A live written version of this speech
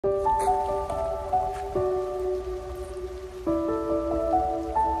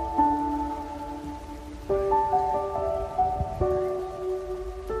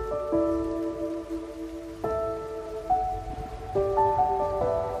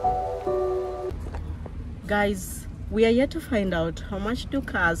Guys, we are here to find out how much do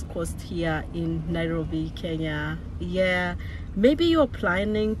cars cost here in Nairobi, Kenya. Yeah, maybe you're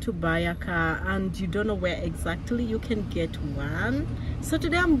planning to buy a car and you don't know where exactly you can get one. So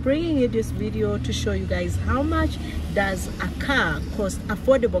today I'm bringing you this video to show you guys how much does a car cost,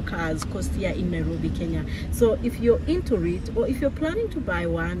 affordable cars cost here in Nairobi, Kenya. So if you're into it or if you're planning to buy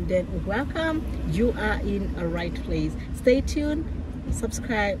one, then welcome, you are in a right place. Stay tuned,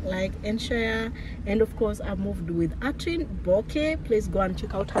 subscribe, like and share. And of course I moved with Atrin Boke. Please go and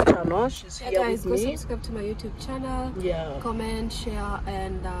check out her channel. She's here guys, with me. go subscribe to my YouTube channel. Yeah, comment, share,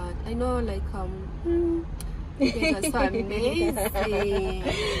 and I know like you guys are so amazing.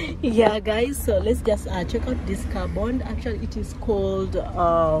 Yeah guys, so let's just check out this car bond. Actually it is called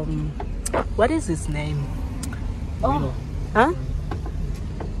what is his name? Oh, huh?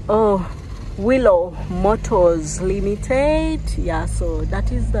 Oh, Willow Motors Limited. Yeah, so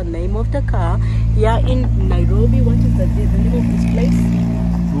that is the name of the car here in Nairobi. What is the name of this place?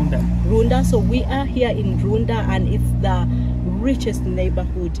 Runda. So we are here in Runda, and it's the richest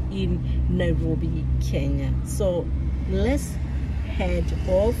neighborhood in Nairobi, Kenya. So let's head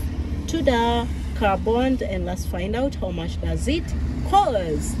off to the car bond and let's find out how much does it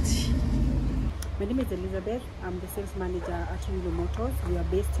cost. My name is Elizabeth. I'm the sales manager at Willow Motors. We are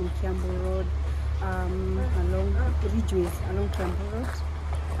based in Kiambu Road, along Ridgeways, along Kiambu Road.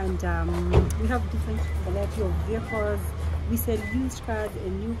 And we have different variety of vehicles. We sell used cars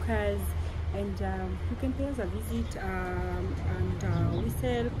and new cars. And you can pay us a visit. And we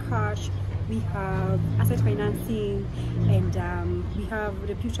sell cash. We have asset financing. And we have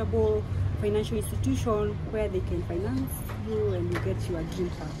reputable financial institution where they can finance you and you get your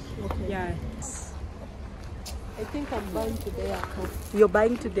dream car. Okay. Yeah. I think I'm buying today a car. You're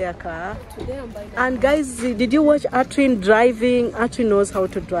buying today a car? Today I'm buying a car. And guys, did you watch Atrin driving? Atrin knows how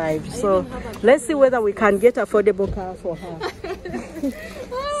to drive. So let's see whether we can get affordable car for her.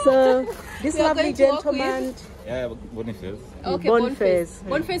 So this lovely gentleman. Yeah, Boniface. Okay, Boniface.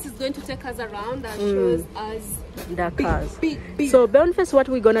 Boniface is going to take us around and shows us the cars. Big. So Boniface, what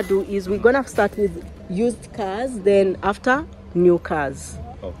we're gonna do is we're gonna start with used cars, then after new cars.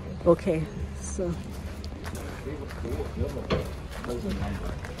 Okay. Okay. So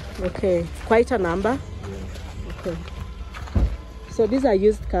okay, quite a number. Okay. So these are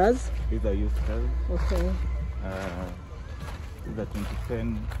used cars. These are used cars. Okay. These are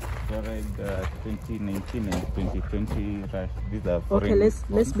 2010, 2019 and 2020 Rush. These are okay.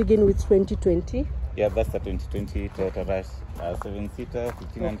 Let's begin with 2020. Yeah, that's a 2020 Toyota Rush, 7-seater,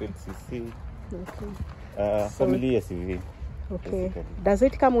 1500cc. Okay. Family SUV. Okay. Basically. Does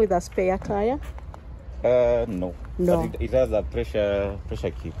it come with a spare tire? No. No. But it has a pressure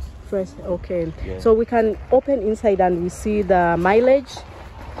kit. Fresh. Okay. Yeah. So we can open inside and we see the mileage.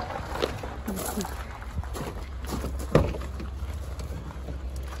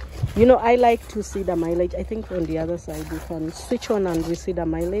 You know, I like to see the mileage. I think on the other side you can switch on and we see the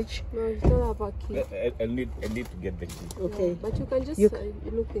mileage. No, you don't have a key. I need to get the key. Yeah, Okay. but you can just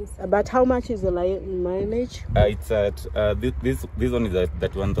look inside. But how much is the mileage? It's at this one is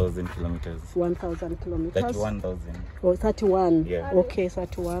at 1,000 kilometers. 1,000 kilometers. 31,000. Oh, 31. Yeah. Okay,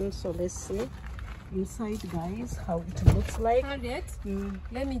 31. So let's see inside, guys, how it looks like. Harriet,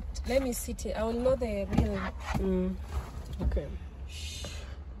 let me sit here. I will know the real. Okay.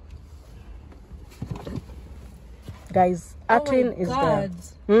 Guys, Atrin is there.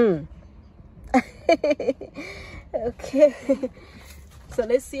 Okay. So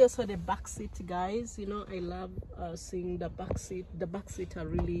let's see also the back seat, guys. You know, I love seeing the back seat. The back seat are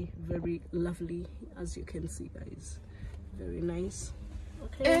really very lovely, as you can see, guys. Very nice.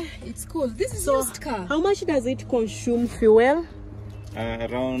 Okay. It's cool. This is So used car. how much does it consume fuel?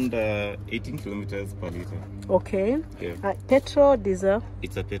 Around 18 kilometers per liter. Okay. Yeah. Petrol, diesel?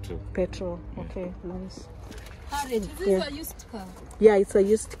 It's a petrol. Petrol. Okay, nice. Harriet, this is a used car. Yeah, it's a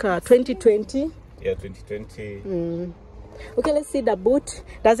used car. 2020. Yeah, 2020. Okay, let's see the boot.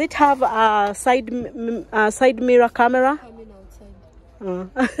 Does it have a side mirror camera? Coming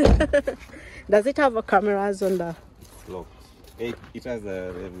outside. Does it have a cameras on the? Locked. It has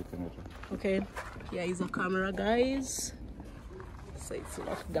a rear camera. Okay, here is a camera, guys. So it's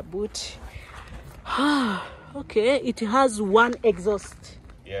locked, the boot. Okay, it has one exhaust.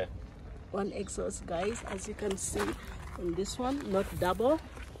 Yeah. One exhaust, guys, as you can see on this one, not double.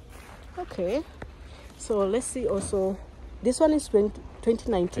 Okay, so let's see also. This one is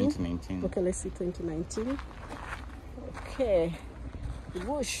 2019. 2019. Okay, let's see 2019. Okay,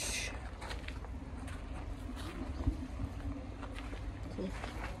 whoosh. Okay,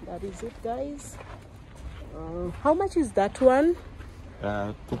 that is it, guys. How much is that one?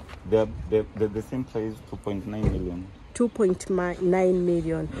 They're the same price, 2.9 million. 2.9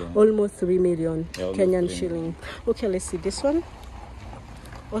 million, Yeah. almost 3 million Yeah, almost Kenyan 3 shilling. Okay, let's see this one.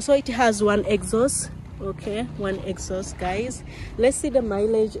 Also, it has one exhaust. Okay, one exhaust, guys. Let's see the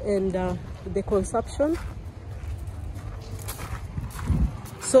mileage and the consumption.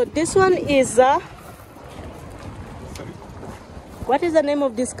 So this one is Sorry. what is the name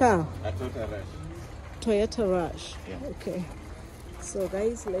of this car? A Toyota Rush. Toyota Rush. Yeah. Okay, so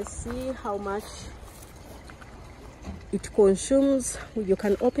guys, let's see how much it consumes. You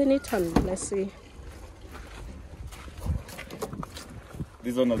can open it and let's see.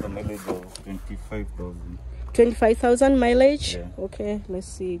 This one has a mileage of 25,000. 25,000 mileage. Yeah. Okay, let's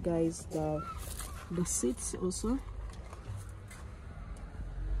see, guys, the seats also.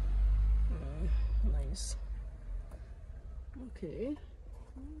 Nice. Okay,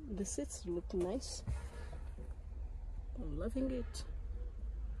 the seats look nice. I'm loving it.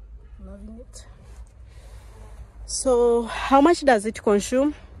 Loving it. So how much does it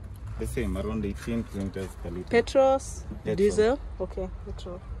consume? The same, around 18 kilometers per liter. Petrol. Diesel. Okay,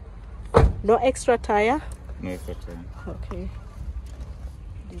 petrol. No extra tire. No extra time. Okay,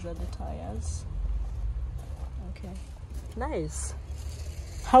 these are the tires. Okay, nice.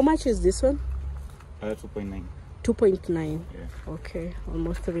 How much is this one? 2.9. 2.9. Yeah. Okay,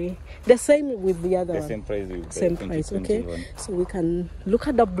 almost 3. The same with the other The one. same price with the Same price. Okay, 2021. so we can look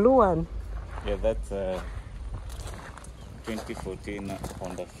at the blue one. Yeah, that's 2014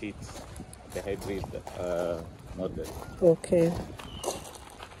 Honda Fit, the hybrid model. Okay.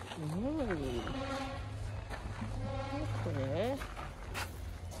 Okay.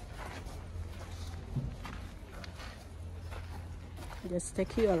 Just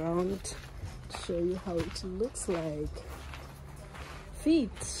take you around to show you how it looks like. Feet.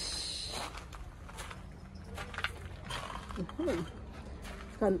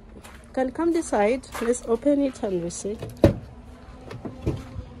 Can come this side. Let's open it and we see.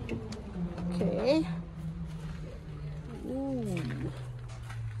 Okay. Ooh,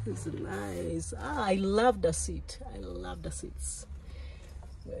 it's nice. I love the seat. I love the seats.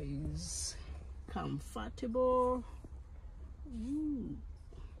 It's comfortable.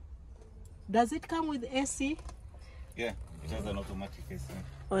 Does it come with AC? Yeah, it has an automatic AC.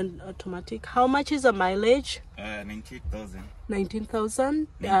 On automatic. How much is the mileage? 98,000. 19,000.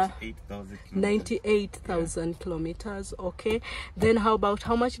 98,000 kilometers. 98,000 kilometers. Okay. Then how about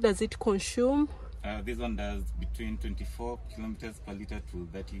how much does it consume? This one does between 24 kilometers per liter to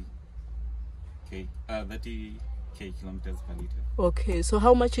 30k kilometers per liter. Okay. So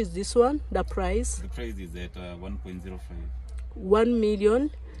how much is this one? The price? The price is at 1.05. 1,050,000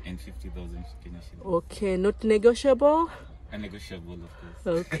 Kenya shillings. Okay. Not negotiable. Negotiable, of course.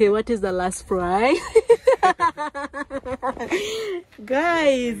 Okay, what is the last price?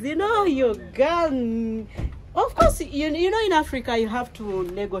 Guys, you know your gun. Of course, you know in Africa you have to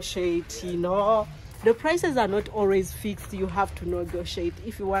negotiate, you know. The prices are not always fixed. You have to negotiate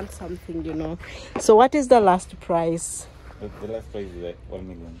if you want something, you know. So what is the last price? The last price is at 1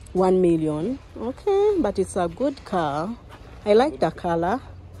 million. 1 million. Okay, but it's a good car. I like the color.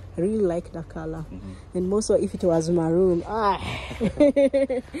 I really like the color. And more so if it was maroon.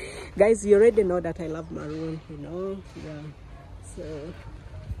 Guys, you already know that I love maroon, you know. Yeah. So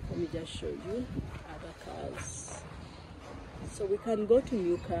let me just show you other cars. So we can go to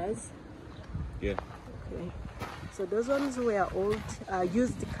new cars. Yeah. Okay. So those ones were old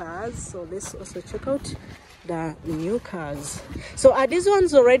used cars. So let's also check out the new cars. So are these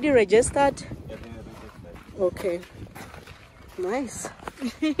ones already registered? Yeah, they are registered. Okay. Nice.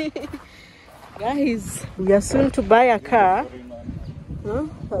 Guys, we are soon to buy a car. Huh?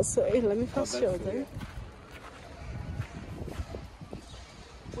 So let me first show them.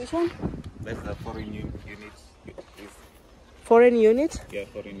 Which one? That's the foreign unit. Foreign unit? Yeah,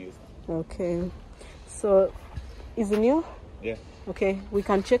 foreign use. Okay. So is it new? Yeah. Okay, we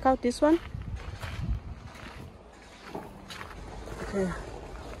can check out this one. Okay.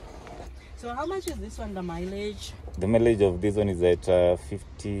 So how much is this one, the mileage? The mileage of this one is at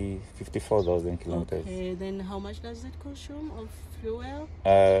 54,000 kilometers. Okay, then how much does it consume of fuel?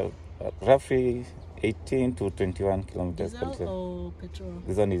 Roughly 18 to 21 kilometers per Diesel liter. or petrol?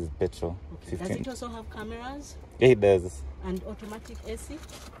 This one is petrol. Okay. Does it also have cameras? Yeah, it does. And automatic AC?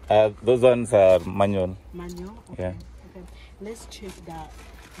 Those ones are manual. Manual? Okay. Yeah. Okay. Let's check the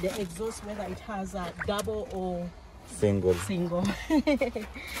exhaust, whether it has a double or Single. single.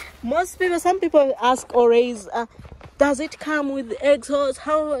 Some people ask always, does it come with exhaust?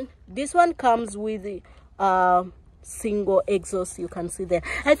 How this one comes with single exhaust you can see there.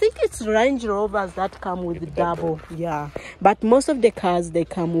 I think it's Range Rovers that come with double. Yeah, but most of the cars, they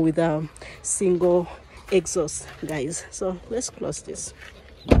come with a single exhaust, guys. So let's close this.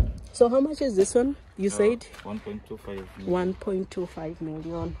 So how much is this one? You said 1.25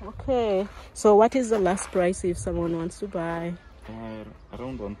 million. Okay, so what is the last price if someone wants to buy?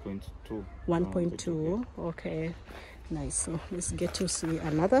 Around 1.2. 1.2. Okay, nice. So let's get to see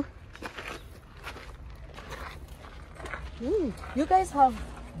another. You guys have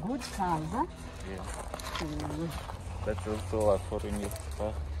good cars, huh? Yeah. That's also a foreign use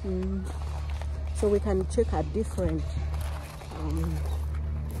car. So we can check a different.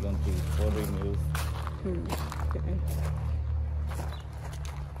 Don't be foreign use. Okay.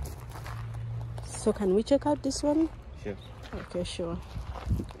 So can we check out this one? Sure. Okay, sure.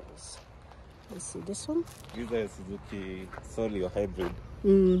 Let's see this one. These are Suzuki Solio hybrid.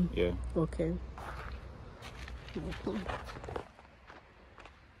 Yeah. Okay.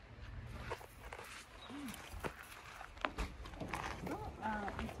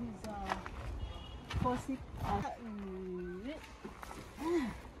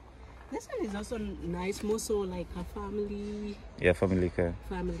 This one is also nice, more so like a family. Yeah, family car.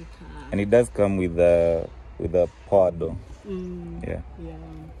 Family car. And it does come with a power door. Yeah. Yeah.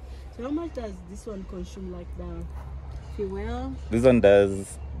 So how much does this one consume, like the fuel? This one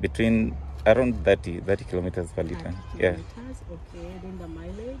does between around 30 kilometers per liter. Yeah. Okay. Then the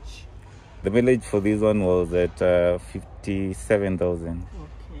mileage? The mileage for this one was at 57,000. Okay.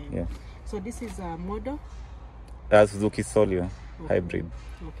 Yeah. So this is a model? Suzuki Solio hybrid.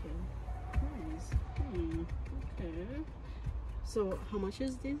 Okay. Nice. Okay. So how much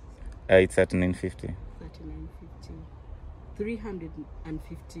is this? It's at 950. 3950.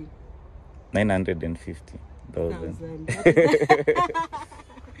 350. 950,000.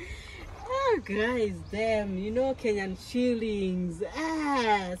 Oh, guys, damn, you know, Kenyan shillings.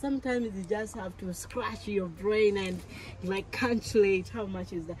 Sometimes you just have to scratch your brain and like calculate how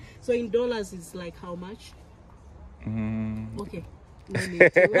much is that. So in dollars, it's like how much? Okay. No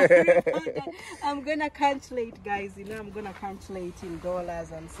need to worry about that. I'm gonna calculate, guys. You know, I'm gonna calculate in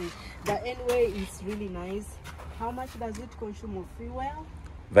dollars and see. But anyway, it's really nice. How much does it consume of fuel?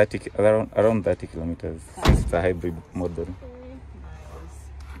 Around 30 kilometers. It's a hybrid model. Nice.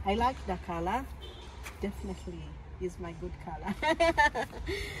 I like the color. Definitely is my good color.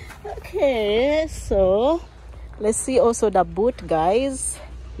 Okay, so let's see also the boot, guys.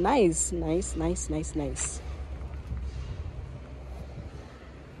 Nice.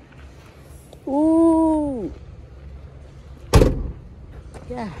 Ooh.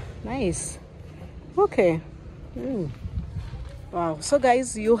 Yeah, nice. Okay. Wow. So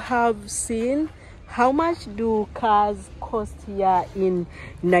guys, you have seen how much do cars cost here in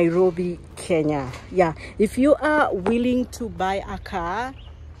Nairobi, Kenya. Yeah, if you are willing to buy a car,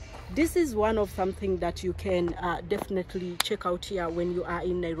 this is one of something that you can definitely check out here when you are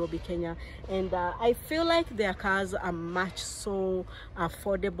in Nairobi, Kenya. And I feel like their cars are much so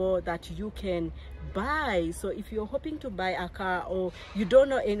affordable that you can buy. So if you're hoping to buy a car or you don't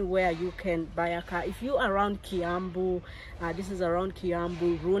know anywhere you can buy a car, if you're around Kiambu, this is around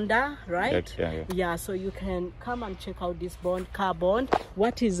Kiambu, Runda, right? Yeah, so you can come and check out this car bond.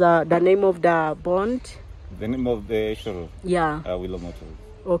 What is the name of the bond? The name of the showroom? Yeah. Willow Motors.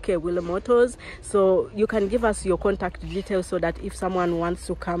 Okay, Willow Motors. So you can give us your contact details so that if someone wants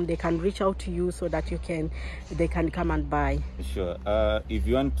to come, they can reach out to you so that they can come and buy. Sure. If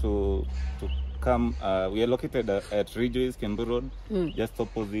you want to come, we are located at Ridgeways, Kembu Road, just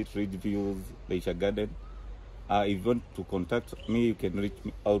opposite Ridgeviews, Leisure Garden. If you want to contact me, you can reach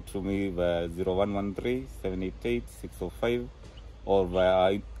out to me via 0113-788-605 or via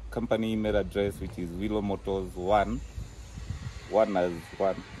our company email address, which is willowmotors1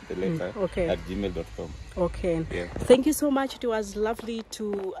 the letter at gmail.com. Okay. Yeah. Thank you so much. It was lovely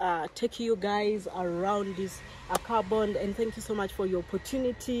to take you guys around this car bond, and thank you so much for your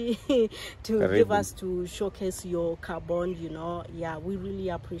opportunity to give us to showcase your car bond. You know, yeah, we really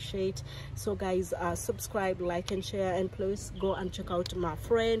appreciate. So guys, subscribe, like and share, and please go and check out my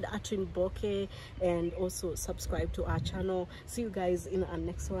friend Atrin Boke, and also subscribe to our channel. See you guys in our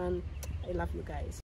next one. I love you guys.